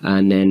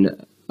 And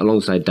then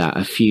alongside that,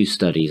 a few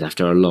studies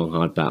after a long,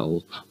 hard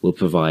battle will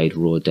provide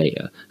raw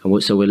data.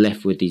 And so we're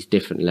left with these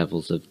different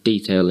levels of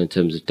detail in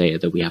terms of data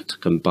that we have to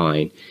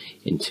combine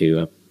into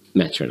a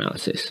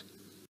meta-analysis.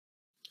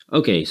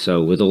 Okay,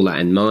 so with all that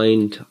in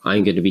mind,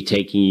 I'm going to be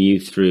taking you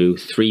through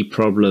 3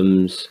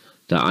 problems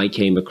that I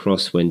came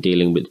across when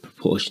dealing with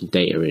proportion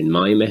data in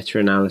my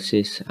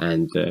meta-analysis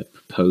and the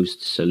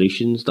proposed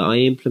solutions that I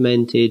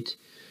implemented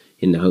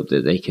in the hope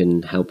that they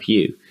can help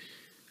you.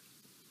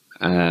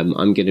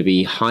 I'm going to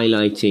be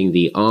highlighting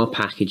the R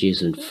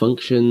packages and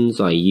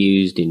functions I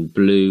used in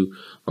blue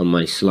on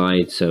my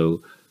slide,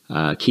 so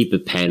keep a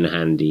pen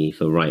handy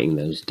for writing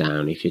those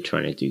down if you're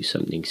trying to do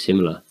something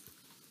similar.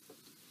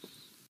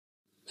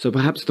 So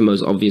perhaps the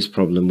most obvious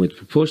problem with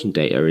proportion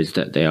data is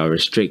that they are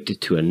restricted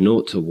to a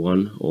 0 to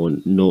 1 or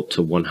 0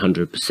 to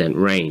 100%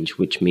 range,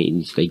 which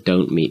means they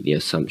don't meet the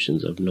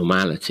assumptions of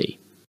normality.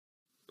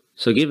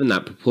 So given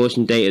that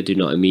proportion data do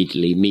not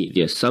immediately meet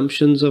the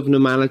assumptions of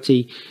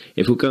normality,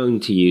 if we're going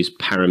to use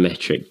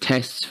parametric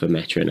tests for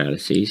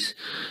meta-analyses,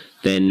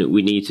 then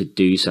we need to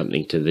do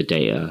something to the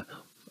data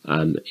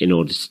in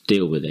order to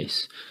deal with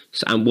this.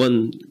 And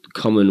one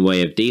common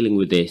way of dealing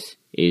with this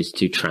is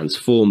to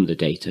transform the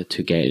data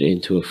to get it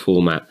into a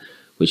format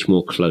which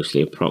more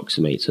closely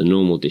approximates a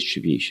normal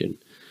distribution.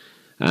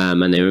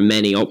 And there are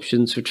many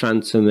options for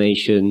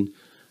transformation,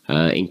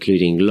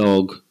 including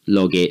log,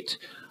 logit,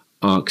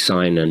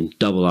 arcsign and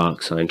double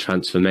arcsign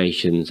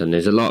transformations, and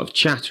there's a lot of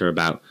chatter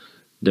about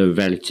the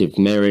relative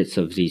merits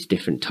of these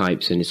different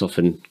types, and it's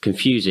often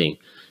confusing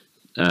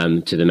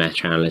to the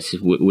meta-analysis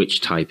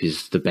which type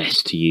is the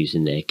best to use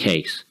in their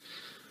case.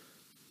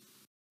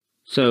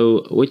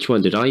 So which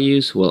one did I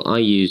use? Well, I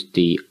used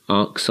the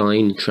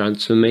arcsign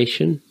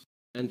transformation,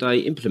 and I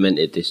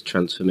implemented this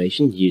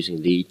transformation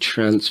using the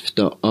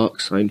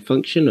transf.arcsign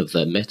function of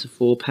the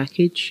metaphor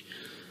package.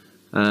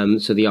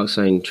 So the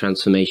arcsign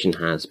transformation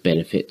has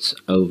benefits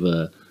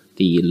over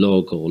the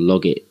log or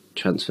logit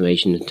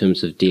transformation in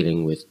terms of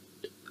dealing with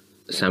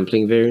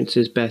sampling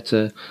variances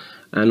better,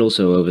 and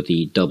also over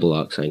the double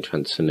arcsign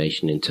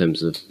transformation in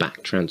terms of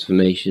back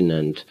transformation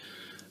and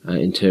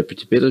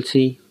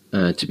interpretability.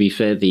 To be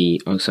fair,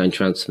 the arcsign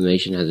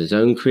transformation has its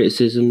own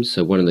criticisms.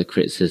 So one of the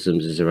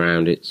criticisms is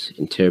around its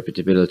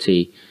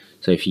interpretability.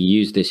 So if you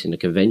use this in a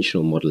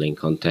conventional modeling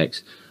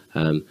context,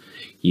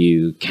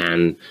 you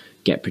can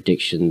get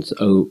predictions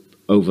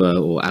over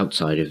or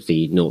outside of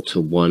the 0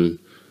 to 1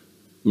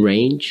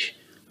 range.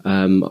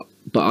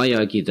 But I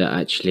argue that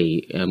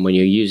actually when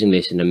you're using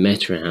this in a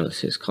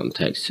meta-analysis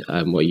context,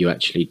 what you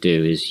actually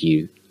do is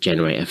you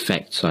generate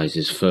effect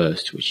sizes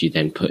first, which you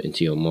then put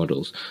into your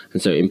models.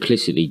 And so it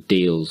implicitly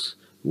deals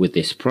with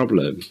this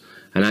problem.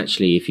 And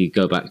actually, if you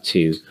go back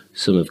to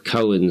some of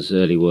Cohen's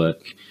early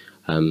work,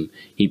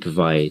 he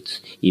provides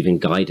even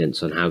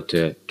guidance on how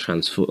to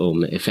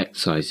transform effect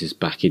sizes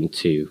back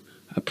into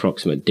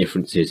approximate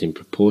differences in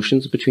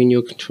proportions between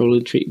your control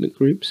and treatment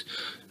groups.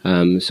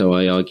 So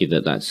I argue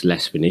that that's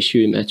less of an issue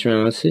in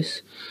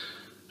meta-analysis.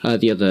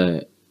 The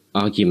other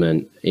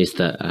argument is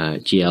that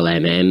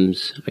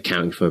GLMMs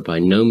accounting for a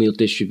binomial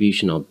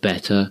distribution are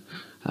better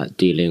at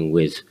dealing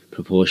with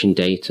proportion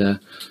data.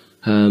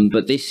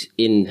 But this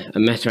in a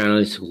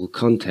meta-analytical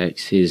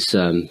context is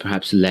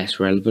perhaps less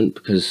relevant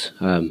because,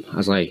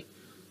 as I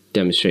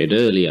demonstrated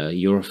earlier,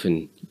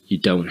 you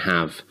don't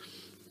have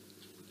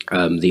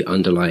the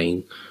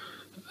underlying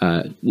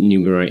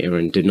numerator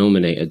and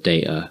denominator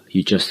data.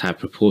 You just have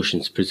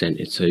proportions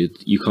presented, so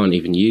you can't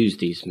even use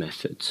these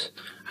methods.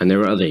 And there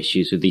are other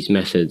issues with these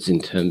methods in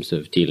terms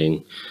of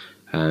dealing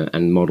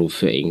and model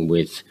fitting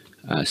with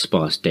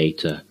sparse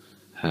data,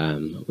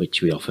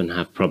 which we often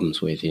have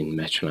problems with in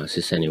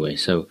meta-analysis anyway.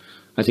 So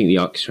I think the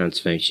arc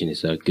transformation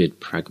is a good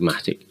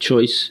pragmatic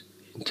choice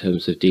in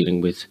terms of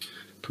dealing with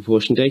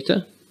proportion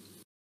data.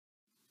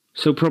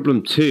 So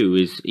problem 2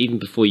 is, even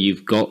before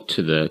you've got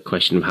to the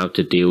question of how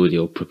to deal with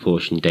your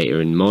proportion data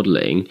in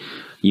modeling,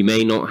 you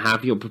may not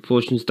have your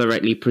proportions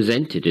directly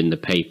presented in the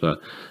paper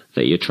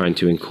that you're trying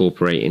to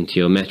incorporate into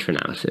your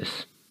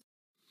meta-analysis.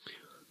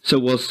 So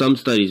while some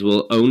studies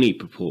will only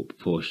report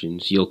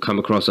proportions, you'll come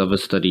across other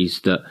studies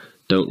that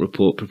don't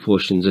report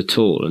proportions at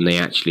all, and they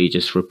actually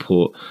just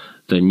report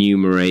the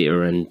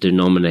numerator and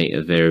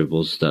denominator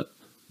variables that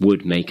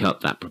would make up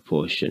that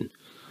proportion.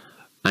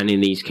 And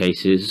in these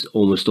cases,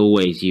 almost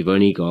always you've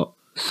only got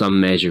some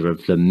measure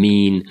of the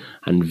mean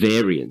and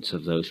variance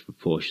of those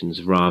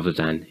proportions rather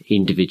than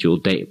individual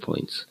data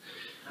points.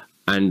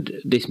 And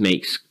this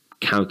makes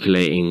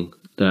calculating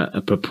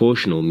a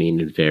proportional mean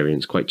and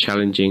variance quite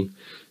challenging.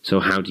 So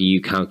how do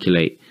you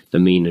calculate the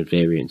mean and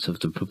variance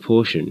of the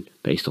proportion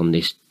based on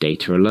this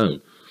data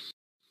alone?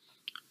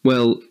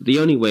 Well, the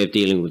only way of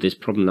dealing with this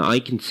problem that I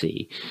can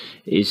see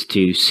is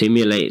to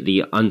simulate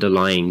the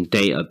underlying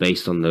data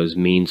based on those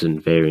means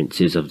and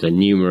variances of the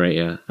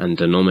numerator and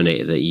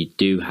denominator that you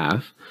do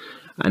have,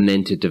 and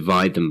then to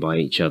divide them by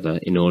each other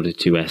in order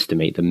to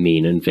estimate the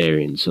mean and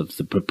variance of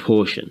the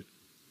proportion.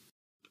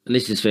 And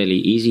this is fairly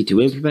easy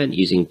to implement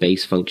using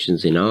base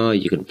functions in R.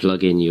 You can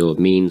plug in your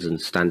means and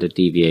standard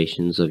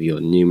deviations of your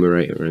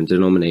numerator and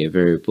denominator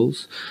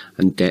variables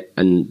and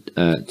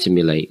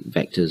simulate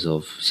vectors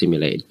of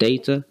simulated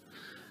data.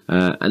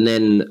 And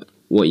then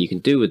what you can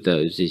do with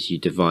those is you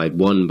divide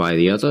one by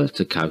the other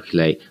to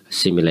calculate a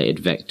simulated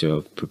vector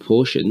of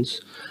proportions.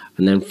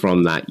 And then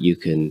from that, you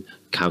can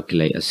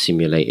calculate a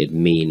simulated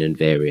mean and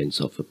variance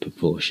of a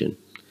proportion.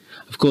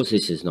 Of course,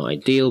 this is not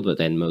ideal, but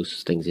then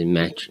most things in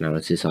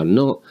meta-analysis are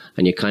not,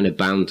 and you're kind of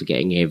bound to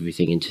getting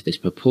everything into this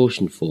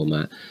proportion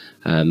format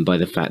by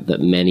the fact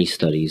that many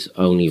studies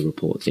only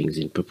report things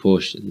in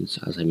proportions,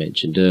 as I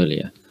mentioned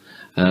earlier.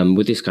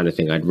 With this kind of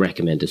thing, I'd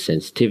recommend a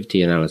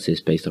sensitivity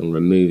analysis based on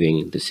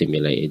removing the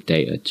simulated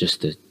data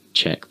just to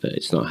check that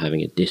it's not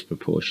having a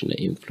disproportionate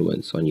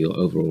influence on your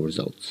overall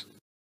results.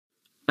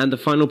 And the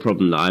final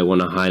problem that I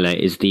want to highlight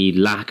is the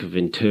lack of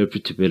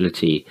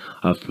interpretability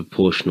of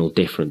proportional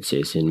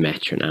differences in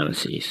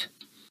meta-analyses.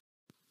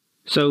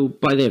 So,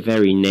 by their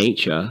very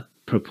nature,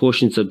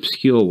 proportions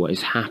obscure what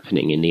is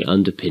happening in the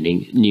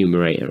underpinning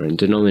numerator and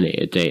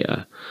denominator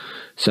data.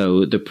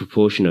 So, the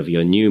proportion of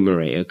your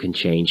numerator can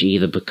change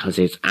either because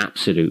its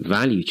absolute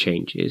value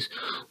changes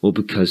or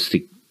because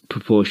the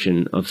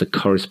proportion of the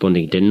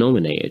corresponding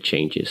denominator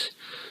changes.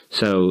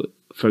 So,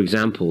 for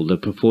example, the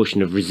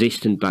proportion of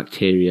resistant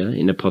bacteria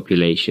in a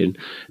population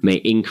may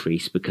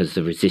increase because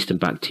the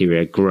resistant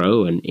bacteria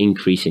grow and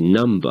increase in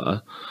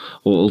number,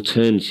 or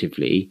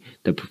alternatively,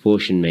 the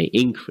proportion may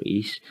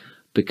increase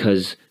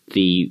because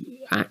the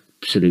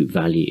absolute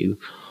value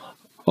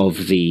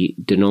of the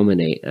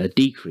denominator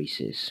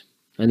decreases.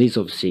 And these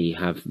obviously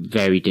have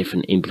very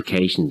different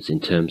implications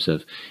in terms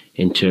of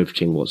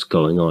interpreting what's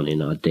going on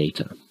in our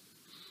data.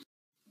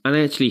 And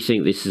I actually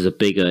think this is a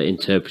bigger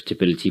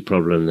interpretability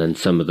problem than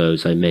some of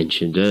those I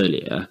mentioned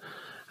earlier.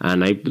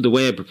 And the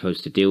way I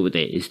propose to deal with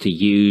it is to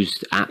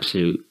use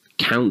absolute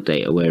count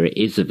data where it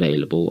is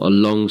available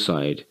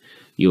alongside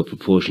your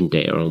proportion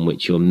data on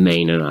which your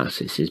main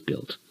analysis is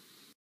built.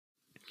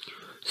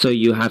 So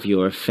you have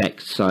your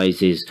effect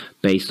sizes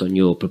based on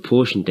your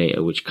proportion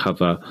data, which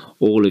cover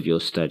all of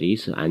your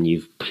studies, and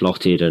you've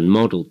plotted and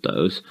modeled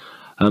those.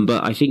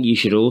 But I think you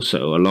should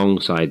also,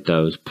 alongside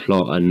those,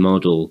 plot and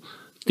model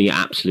the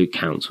absolute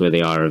counts where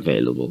they are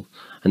available.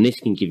 And this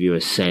can give you a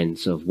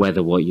sense of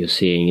whether what you're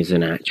seeing is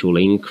an actual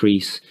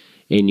increase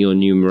in your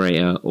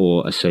numerator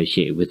or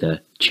associated with a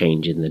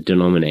change in the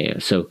denominator.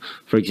 So,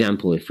 for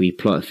example, if we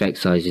plot effect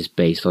sizes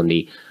based on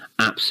the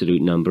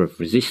absolute number of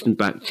resistant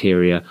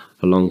bacteria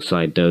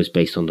alongside those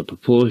based on the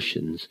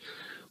proportions,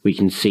 we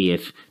can see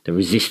if the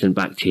resistant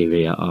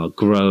bacteria are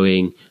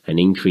growing and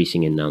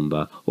increasing in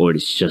number, or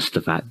it's just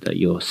the fact that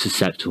your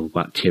susceptible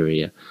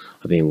bacteria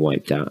are being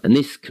wiped out. And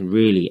this can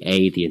really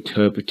aid the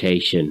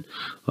interpretation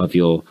of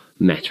your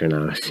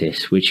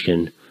meta-analysis, which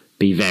can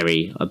be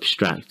very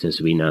abstract,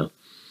 as we know.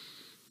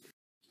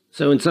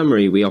 So in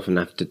summary, we often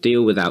have to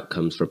deal with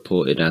outcomes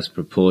reported as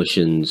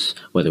proportions,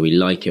 whether we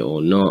like it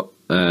or not.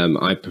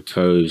 I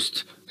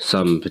proposed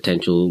some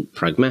potential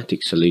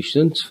pragmatic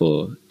solutions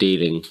for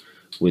dealing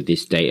with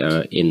this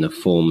data in the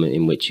form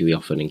in which we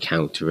often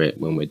encounter it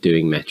when we're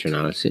doing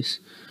meta-analysis.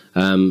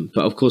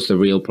 But of course, the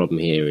real problem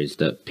here is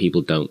that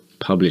people don't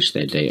publish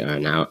their data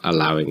and now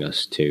allowing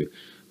us to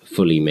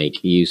fully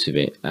make use of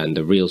it. And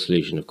the real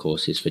solution, of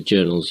course, is for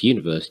journals,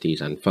 universities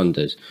and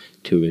funders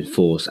to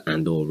enforce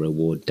and or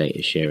reward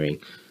data sharing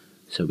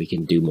so we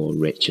can do more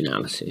rich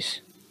analysis.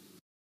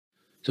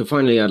 So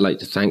finally, I'd like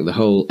to thank the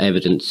whole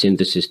evidence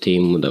synthesis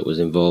team that was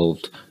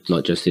involved,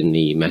 not just in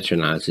the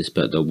meta-analysis,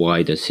 but the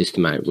wider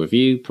systematic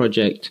review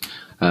project.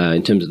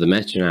 In terms of the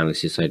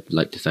meta-analysis, I'd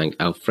like to thank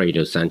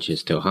Alfredo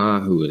Sanchez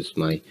Tojar, who was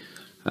my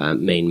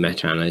main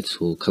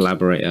meta-analytical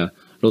collaborator.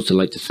 I'd also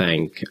like to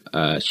thank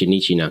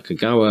Shinichi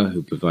Nakagawa,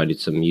 who provided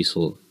some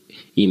useful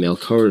email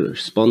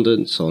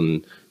correspondence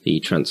on the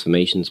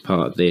transformations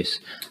part of this,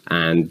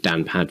 and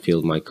Dan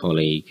Padfield, my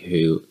colleague,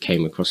 who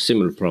came across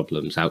similar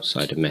problems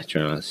outside of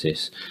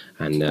meta-analysis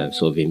and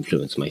sort of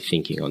influenced my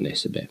thinking on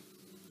this a bit.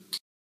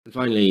 And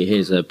finally,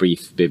 here's a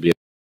brief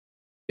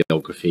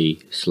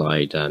bibliography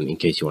slide in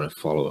case you want to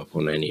follow up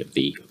on any of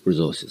the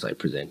resources I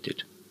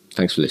presented.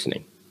 Thanks for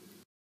listening.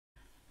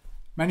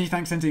 Many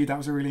thanks indeed. That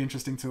was a really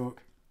interesting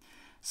talk.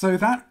 So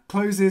that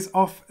closes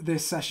off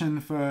this session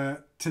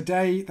for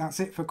today. That's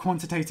it for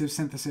Quantitative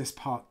Synthesis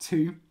Part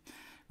 2.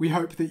 We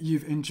hope that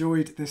you've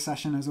enjoyed this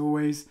session as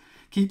always.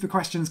 Keep the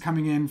questions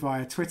coming in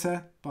via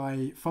Twitter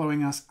by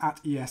following us at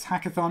ES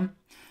Hackathon.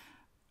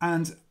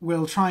 And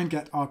we'll try and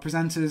get our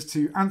presenters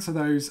to answer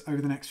those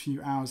over the next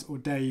few hours or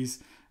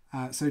days.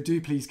 So do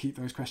please keep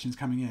those questions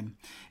coming in.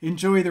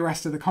 Enjoy the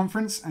rest of the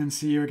conference and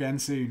see you again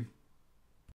soon.